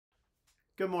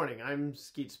Good morning. I'm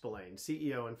Skeet Spillane,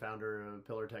 CEO and founder of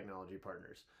Pillar Technology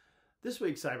Partners. This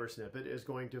week's Cyber Snippet is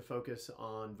going to focus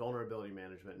on vulnerability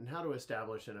management and how to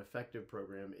establish an effective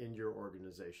program in your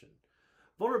organization.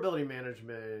 Vulnerability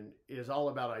management is all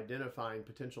about identifying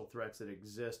potential threats that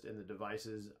exist in the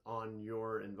devices on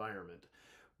your environment.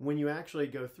 When you actually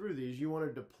go through these, you want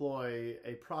to deploy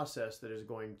a process that is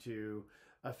going to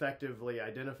effectively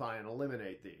identify and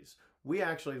eliminate these. We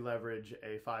actually leverage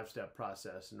a 5-step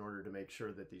process in order to make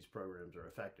sure that these programs are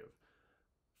effective.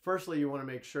 Firstly, you want to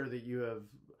make sure that you have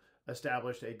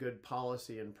established a good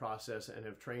policy and process and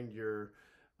have trained your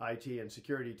IT and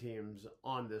security teams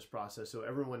on this process so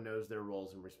everyone knows their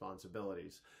roles and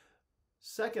responsibilities.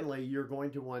 Secondly, you're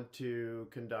going to want to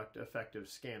conduct effective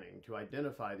scanning to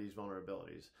identify these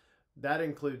vulnerabilities. That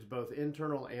includes both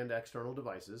internal and external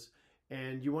devices,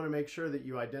 and you want to make sure that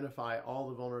you identify all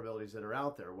the vulnerabilities that are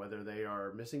out there, whether they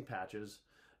are missing patches,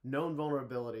 known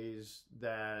vulnerabilities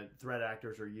that threat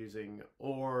actors are using,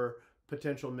 or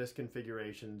potential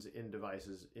misconfigurations in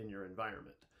devices in your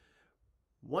environment.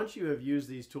 Once you have used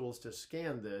these tools to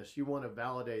scan this, you want to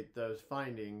validate those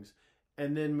findings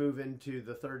and then move into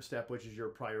the third step, which is your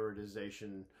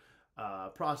prioritization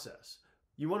process.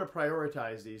 You want to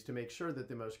prioritize these to make sure that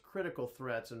the most critical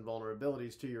threats and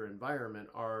vulnerabilities to your environment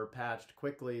are patched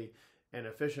quickly and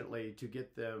efficiently to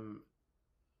get them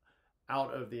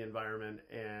out of the environment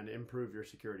and improve your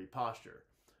security posture.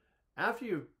 After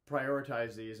you've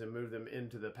prioritized these and moved them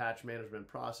into the patch management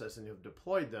process and you've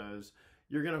deployed those,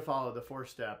 you're going to follow the fourth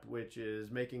step, which is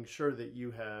making sure that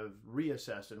you have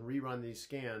reassessed and rerun these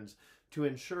scans to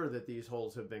ensure that these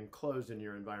holes have been closed in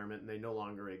your environment and they no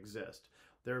longer exist.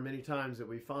 There are many times that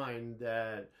we find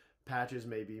that patches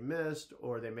may be missed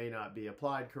or they may not be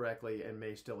applied correctly and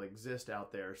may still exist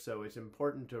out there. So it's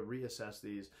important to reassess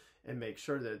these and make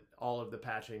sure that all of the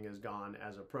patching is gone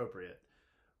as appropriate.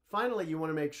 Finally, you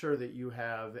want to make sure that you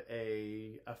have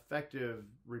an effective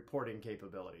reporting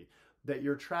capability, that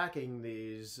you're tracking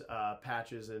these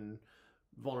patches and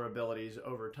vulnerabilities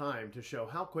over time to show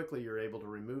how quickly you're able to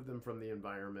remove them from the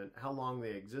environment, how long they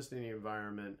exist in the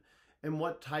environment, and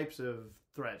what types of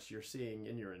threats you're seeing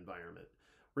in your environment.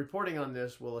 Reporting on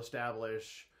this will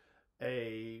establish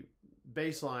a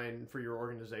baseline for your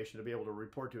organization to be able to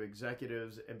report to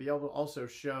executives and be able to also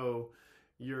show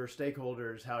your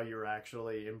stakeholders how you're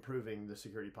actually improving the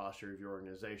security posture of your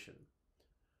organization.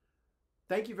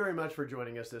 Thank you very much for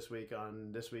joining us this week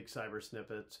on this week's Cyber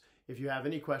Snippets. If you have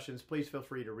any questions, please feel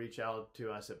free to reach out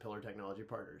to us at Pillar Technology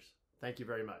Partners. Thank you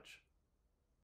very much.